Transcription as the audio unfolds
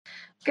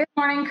Good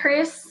morning,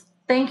 Chris.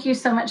 Thank you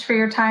so much for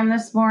your time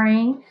this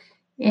morning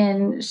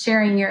in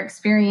sharing your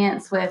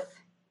experience with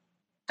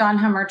John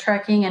Hummer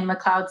Trucking and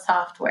McLeod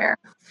Software.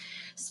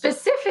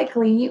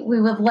 Specifically, we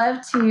would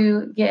love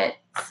to get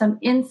some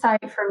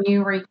insight from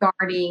you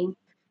regarding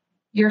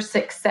your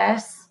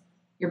success,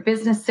 your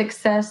business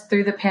success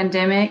through the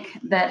pandemic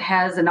that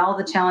has, and all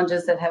the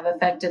challenges that have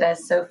affected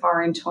us so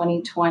far in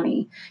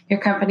 2020.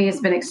 Your company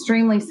has been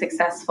extremely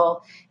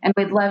successful, and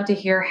we'd love to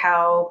hear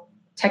how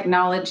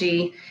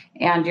technology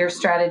and your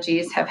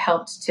strategies have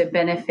helped to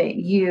benefit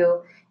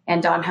you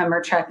and Don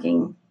Hummer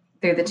Trucking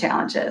through the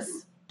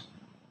challenges.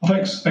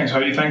 Well, thanks,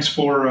 Heidi. Thanks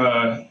for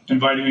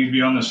inviting me to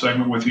be on this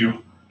segment with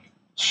you.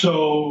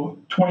 So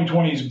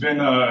 2020 has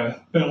been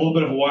a little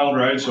bit of a wild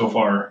ride so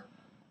far.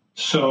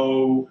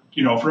 So,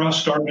 for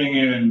us starting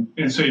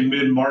in say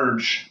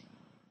mid-March,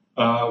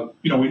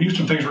 we knew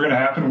some things were going to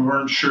happen. We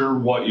weren't sure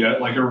what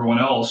yet, like everyone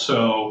else.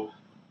 So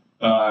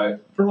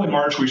early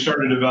March, we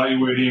started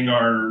evaluating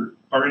our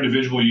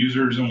individual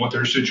users and what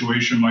their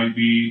situation might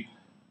be.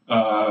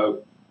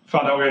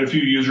 Found out we had a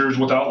few users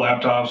without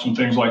laptops and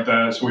things like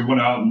that. So we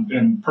went out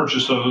and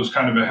purchased those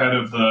kind of ahead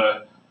of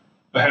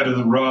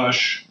the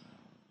rush.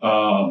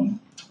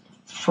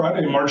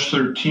 Friday, March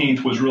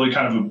 13th was really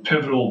kind of a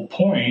pivotal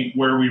point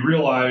where we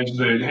realized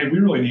that, hey, we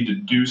really need to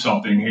do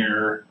something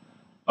here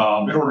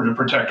in order to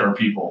protect our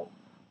people.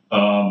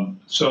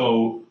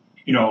 So,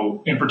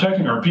 in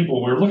protecting our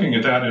people, we're looking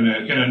at that in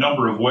a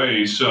number of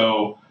ways.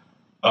 So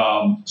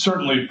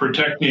certainly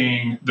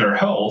protecting their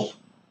health,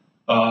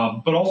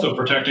 but also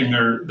protecting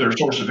their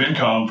source of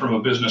income from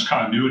a business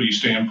continuity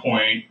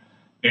standpoint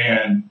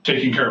and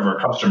taking care of our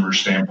customers'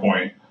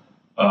 standpoint.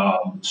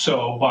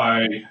 So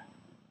by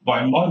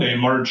Monday,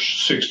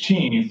 March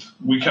 16th,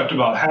 we kept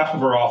about half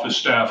of our office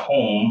staff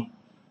home.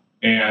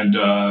 And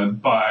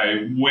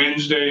by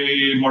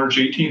Wednesday, March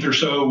 18th or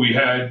so, we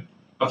had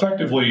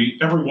effectively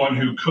everyone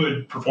who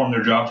could perform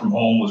their job from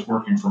home was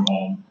working from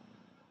home.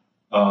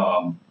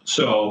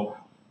 So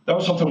that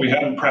was something we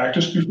hadn't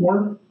practiced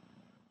before,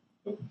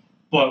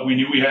 but we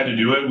knew we had to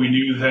do it. We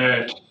knew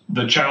that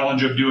the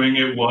challenge of doing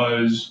it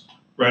was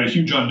a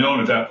huge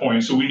unknown at that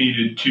point. So we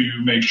needed to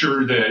make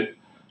sure that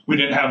we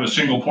didn't have a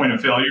single point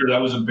of failure.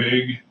 That was a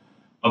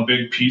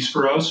big piece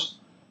for us.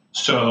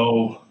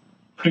 So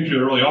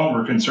particularly early on,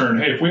 we're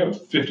concerned, hey, if we have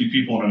 50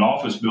 people in an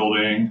office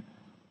building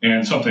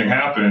and something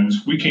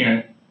happens, we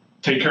can't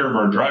take care of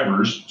our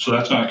drivers. So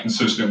that's not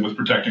consistent with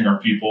protecting our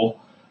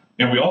people.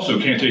 And we also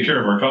can't take care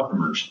of our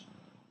customers.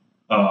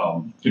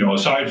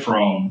 Aside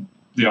from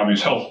the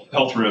obvious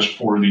health risk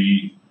for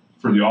the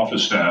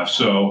office staff.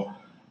 So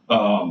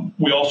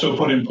we also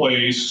put in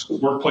place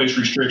workplace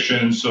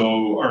restrictions.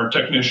 So our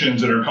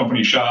technicians at our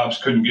company shops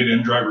couldn't get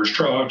in drivers'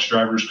 trucks.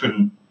 Drivers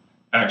couldn't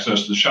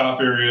access the shop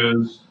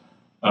areas.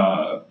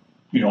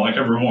 Like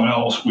everyone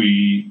else,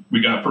 we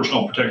got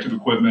personal protective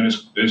equipment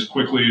as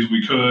quickly as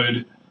we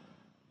could,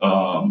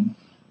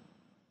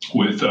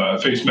 with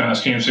face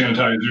mask, hand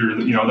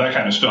sanitizer, that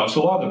kind of stuff.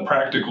 So a lot of the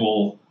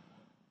practical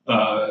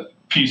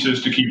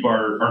pieces to keep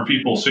our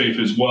people safe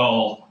as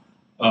well.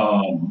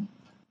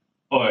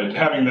 But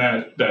having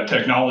that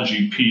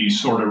technology piece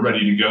sort of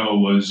ready to go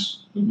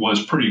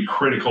was pretty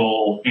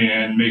critical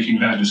in making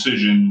that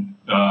decision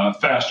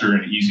faster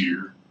and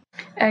easier.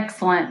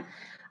 Excellent.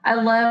 I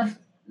love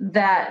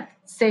that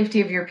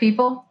safety of your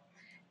people.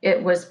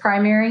 It was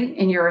primary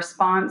in your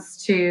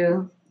response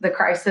to the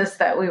crisis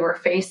that we were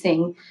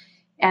facing.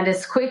 And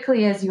as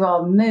quickly as you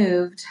all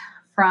moved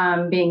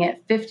from being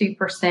at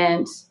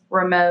 50%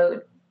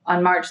 remote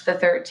on March the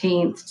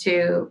 13th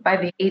to by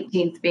the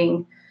 18th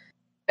being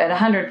at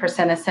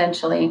 100%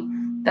 essentially,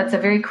 that's a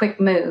very quick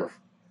move.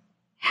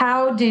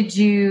 How did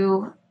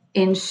you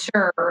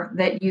ensure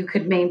that you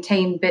could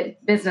maintain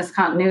business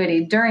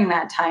continuity during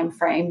that time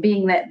frame,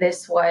 being that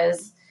this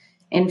was,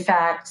 in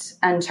fact,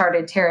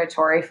 uncharted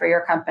territory for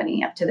your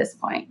company up to this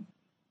point?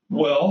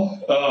 Well,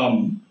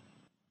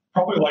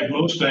 probably like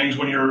most things,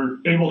 when you're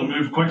able to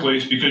move quickly,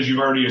 it's because you've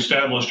already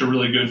established a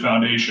really good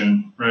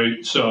foundation,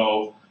 right?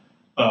 So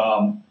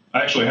I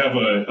actually have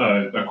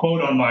a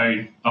quote on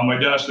my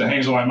desk that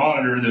hangs on my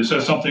monitor that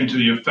says something to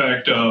the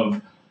effect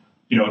of,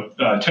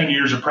 10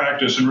 years of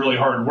practice and really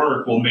hard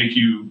work will make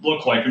you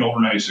look like an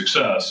overnight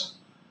success.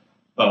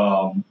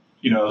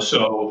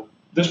 So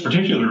this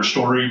particular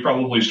story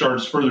probably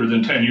starts further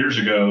than 10 years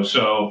ago.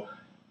 So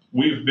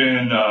we've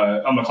been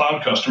a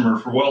McLeod customer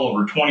for well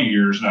over 20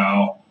 years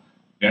now.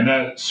 And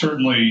that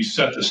certainly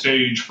set the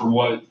stage for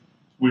what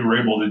we were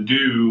able to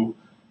do,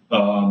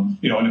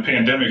 in a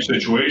pandemic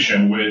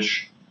situation,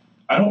 which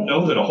I don't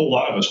know that a whole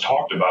lot of us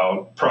talked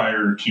about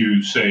prior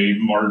to, say,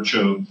 March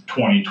of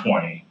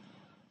 2020.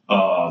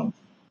 But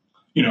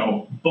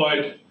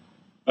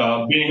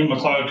being a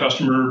McLeod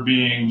customer,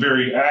 being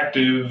very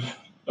active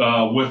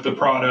with the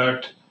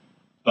product,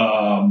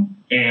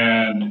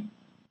 and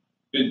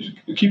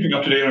keeping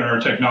up to date on our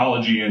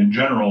technology in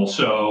general.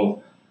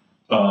 So,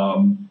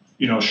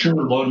 Sure,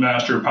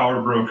 Loadmaster,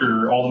 Power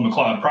Broker, all the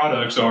McLeod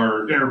products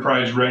are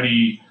enterprise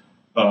ready,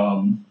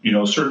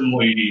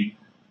 certainly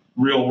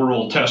real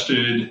world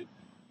tested,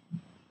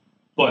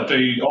 but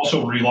they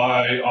also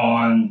rely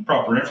on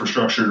proper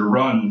infrastructure to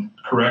run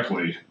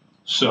correctly.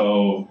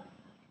 So,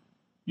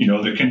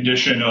 the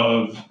condition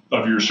of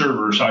your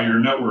servers, how your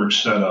network's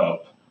set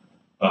up,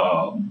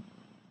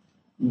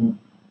 what's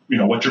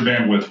your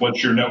bandwidth,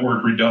 what's your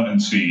network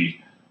redundancy,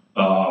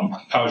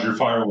 how's your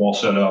firewall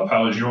set up,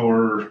 how's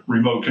your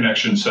remote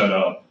connection set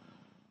up.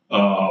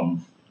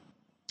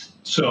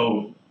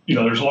 So,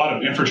 there's a lot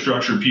of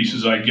infrastructure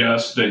pieces, I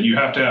guess, that you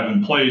have to have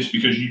in place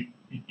because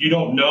you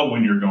don't know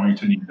when you're going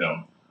to need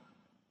them.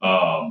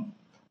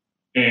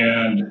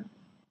 And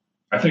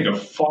I think a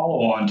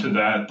follow-on to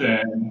that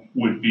then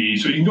would be,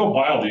 so you can go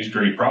buy all these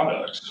great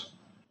products,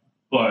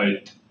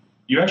 but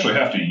you actually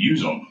have to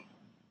use them,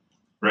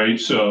 right?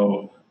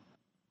 So,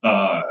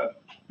 a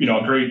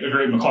great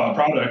McLeod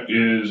product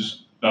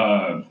is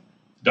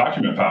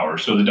Document Power,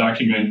 so the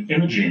document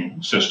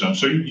imaging system.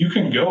 So you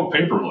can go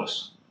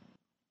paperless.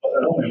 But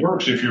that only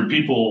works if your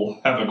people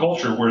have a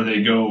culture where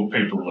they go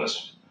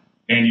paperless.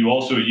 And you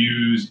also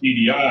use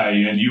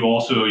EDI, and you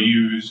also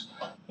use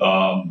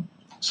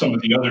some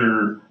of the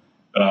other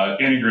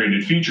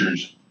integrated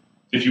features.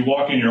 If you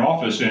walk in your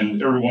office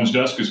and everyone's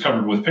desk is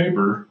covered with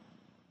paper,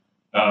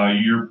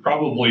 you're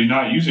probably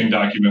not using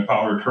Document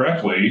Power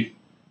correctly,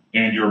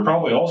 and you're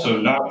probably also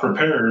not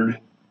prepared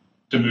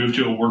to move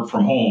to a work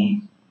from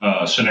home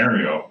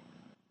scenario.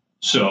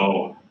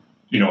 So,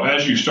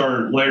 as you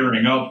start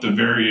layering up the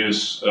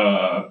various,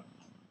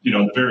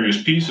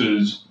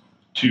 pieces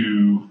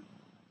to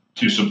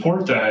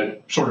support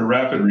that sort of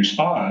rapid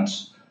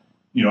response,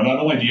 not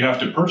only do you have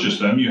to purchase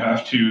them, you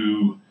have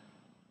to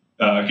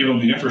give them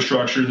the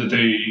infrastructure that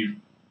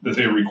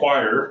they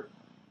require,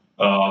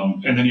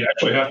 and then you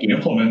actually have to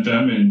implement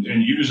them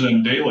and use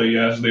them daily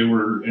as they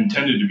were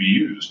intended to be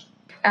used.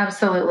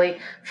 Absolutely.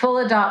 Full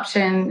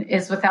adoption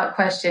is without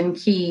question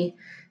key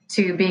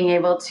to being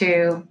able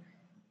to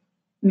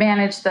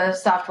manage the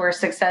software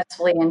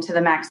successfully and to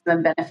the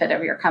maximum benefit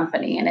of your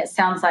company. And it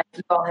sounds like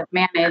you all have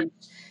managed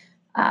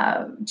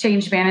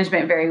change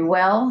management very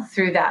well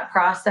through that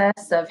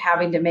process of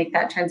having to make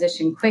that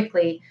transition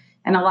quickly.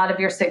 And a lot of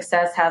your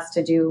success has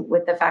to do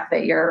with the fact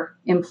that your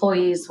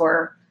employees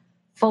were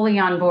fully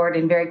on board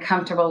and very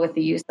comfortable with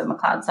the use of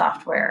McLeod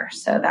software.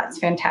 So that's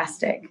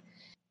fantastic.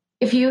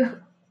 If you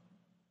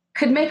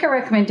could make a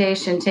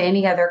recommendation to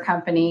any other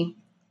company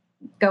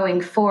going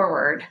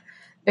forward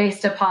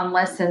based upon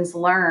lessons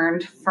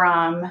learned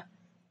from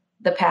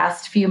the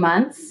past few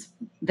months,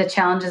 the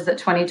challenges that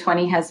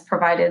 2020 has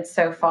provided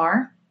so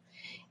far,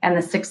 and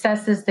the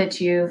successes that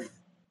you've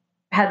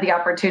had the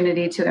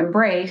opportunity to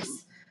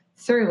embrace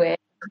through it,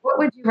 what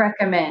would you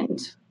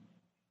recommend?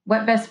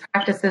 What best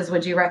practices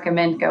would you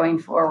recommend going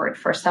forward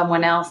for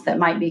someone else that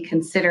might be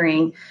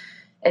considering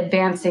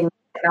advancing the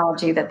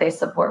technology that they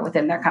support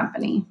within their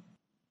company?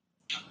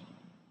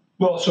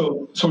 Well,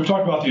 so we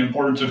talked about the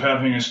importance of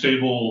having a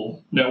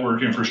stable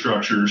network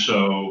infrastructure.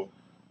 So,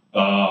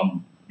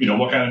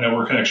 what kind of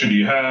network connection do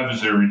you have?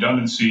 Is there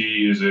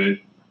redundancy? Is it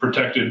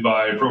protected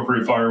by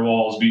appropriate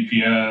firewalls,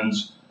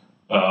 VPNs?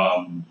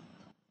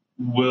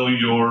 Will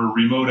your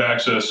remote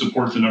access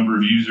support the number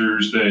of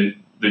users that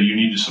you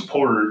need to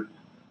support?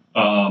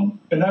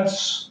 And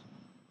that's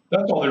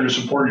all there to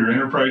support your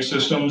enterprise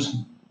systems.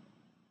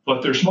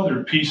 But there's some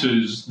other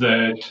pieces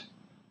that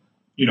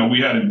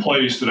we had in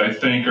place that I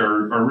think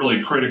are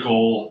really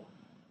critical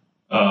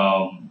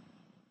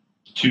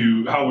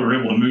to how we were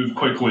able to move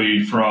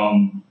quickly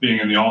from being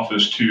in the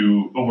office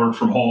to a work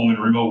from home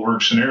and remote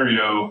work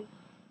scenario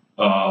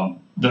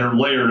that are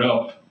layered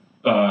up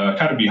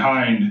kind of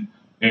behind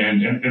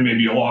and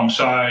maybe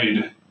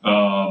alongside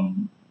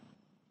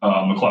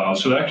McLeod.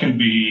 So that can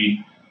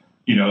be,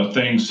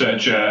 things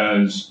such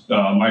as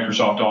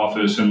Microsoft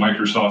Office and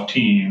Microsoft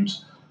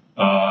Teams,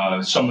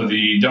 some of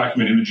the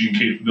document imaging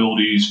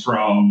capabilities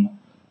from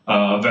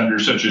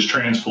vendors such as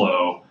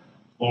TransFlow,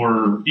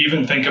 or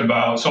even think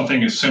about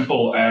something as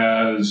simple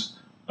as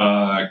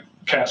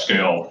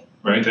CatScale,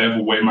 right? They have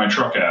a Weigh My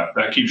Truck app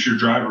that keeps your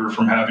driver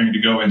from having to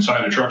go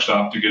inside a truck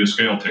stop to get a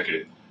scale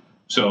ticket.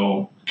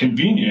 So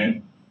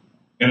convenient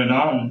in a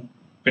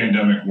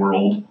non-pandemic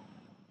world,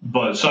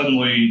 but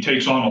suddenly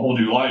takes on a whole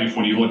new life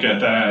when you look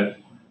at that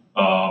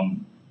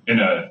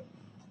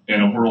in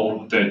a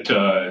world that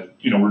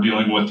we're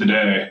dealing with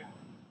today.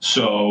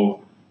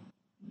 So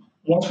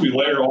once we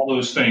layer all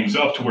those things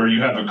up to where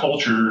you have a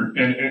culture,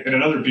 and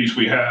another piece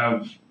we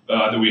have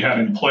that we had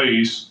in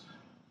place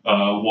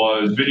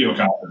was video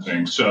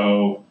conferencing.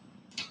 So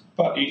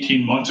about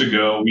 18 months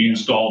ago, we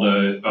installed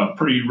a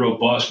pretty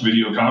robust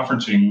video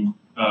conferencing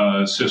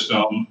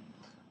system,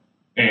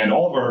 and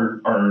all of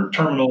our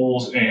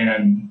terminals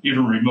and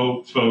even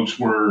remote folks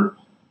were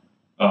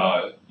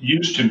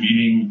used to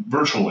meeting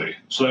virtually.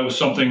 So that was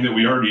something that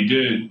we already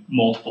did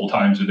multiple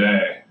times a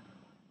day.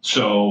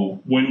 So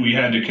when we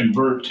had to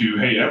convert to,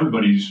 hey,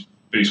 everybody's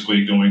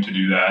basically going to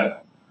do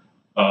that,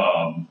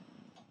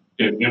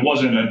 it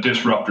wasn't a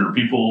disruptor.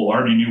 People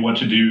already knew what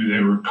to do. They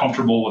were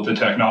comfortable with the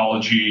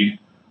technology.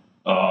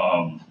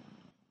 And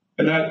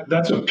And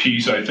that's a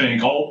piece, I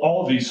think.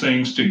 All of these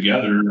things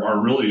together are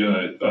really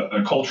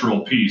a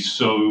cultural piece.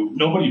 So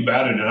nobody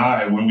batted an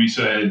eye when we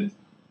said,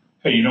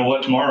 hey, you know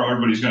what, tomorrow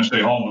everybody's going to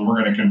stay home and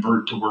we're going to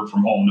convert to work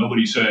from home.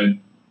 Nobody said,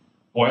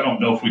 well, I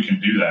don't know if we can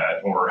do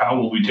that, or how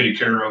will we take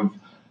care of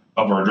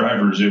our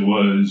drivers. It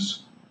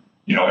was,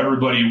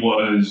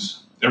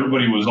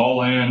 everybody was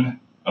all in.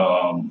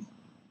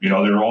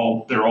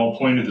 They're all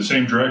pointed the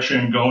same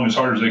direction, going as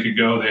hard as they could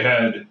go. They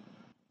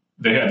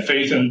had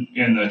faith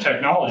in the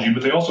technology,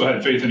 but they also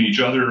had faith in each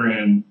other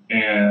and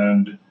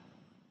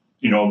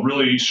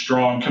really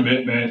strong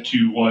commitment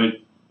to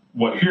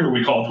what here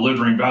we call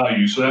delivering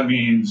value. So that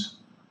means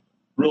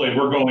really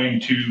we're going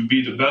to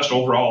be the best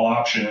overall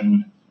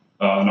option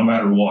no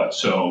matter what.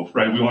 So,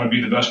 right, we want to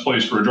be the best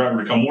place for a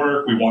driver to come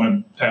work. We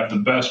want to have the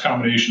best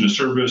combination of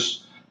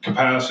service,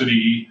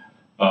 capacity,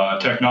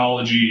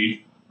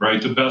 technology,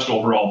 right, the best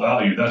overall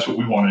value. That's what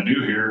we want to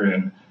do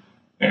here.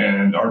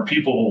 And our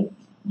people,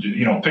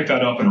 picked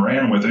that up and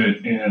ran with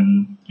it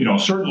in,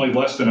 certainly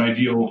less than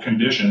ideal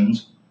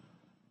conditions.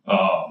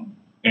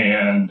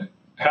 And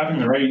having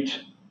the right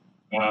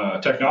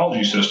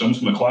technology systems,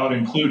 McLeod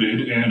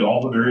included, and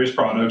all the various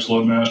products,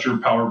 Loadmaster,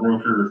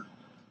 PowerBroker,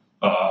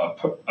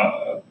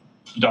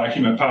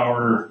 Document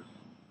Power,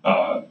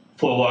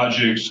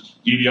 FlowLogix,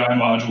 EDI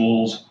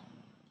modules,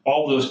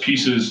 all those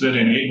pieces that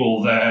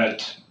enable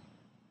that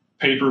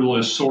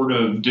paperless sort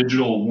of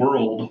digital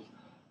world.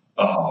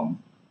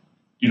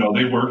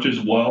 They worked as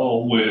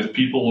well with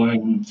people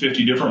in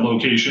 50 different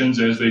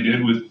locations as they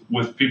did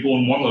with people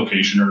in one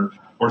location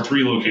or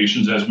 3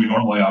 locations as we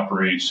normally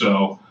operate.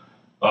 So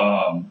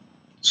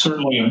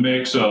certainly a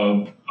mix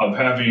of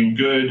having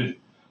good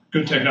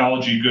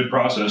technology, good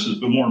processes,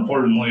 but more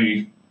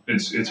importantly,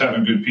 it's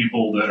having good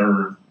people that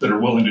are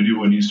willing to do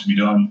what needs to be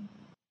done.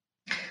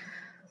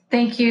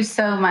 Thank you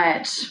so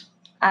much.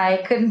 I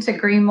couldn't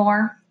agree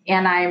more,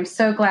 and I'm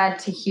so glad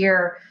to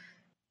hear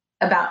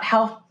about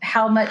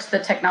how much the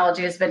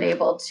technology has been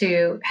able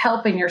to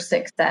help in your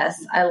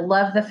success. I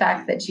love the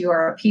fact that you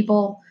are a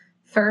people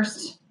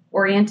first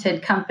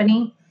oriented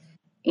company,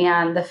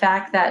 and the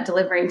fact that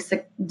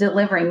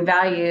delivering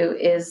value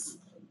is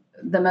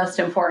the most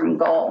important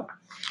goal.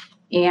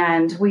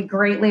 And we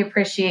greatly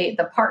appreciate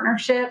the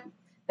partnership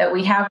that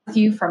we have with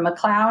you from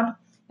McLeod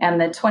and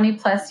the 20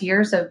 plus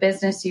years of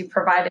business you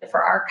provided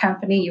for our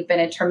company. You've been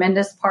a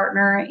tremendous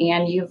partner,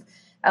 and you've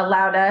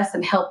allowed us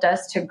and helped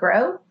us to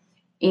grow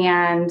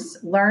and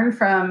learn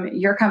from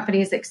your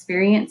company's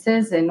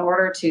experiences in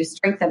order to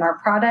strengthen our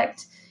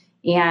product.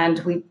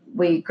 And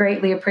we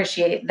greatly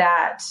appreciate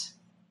that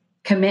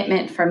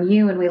commitment from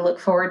you, and we look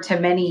forward to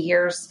many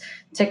years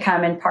to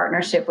come in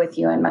partnership with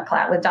you and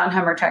McLeod, with Don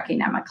Hummer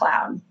Trucking at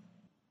McLeod.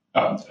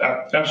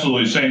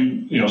 Absolutely.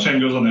 Same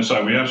goes on this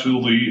side. We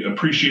absolutely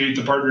appreciate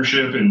the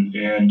partnership,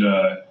 and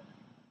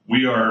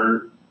we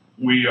are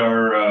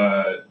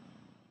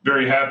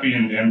very happy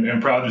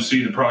and proud to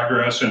see the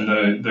progress and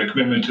the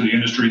commitment to the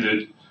industry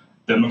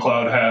that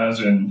McLeod has,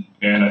 and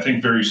I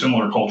think very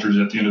similar cultures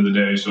at the end of the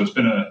day. So it's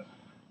been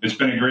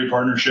a great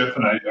partnership,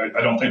 and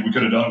I don't think we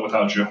could have done it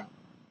without you.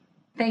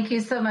 Thank you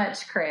so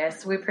much,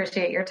 Chris. We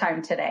appreciate your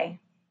time today.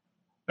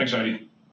 Thanks, Heidi.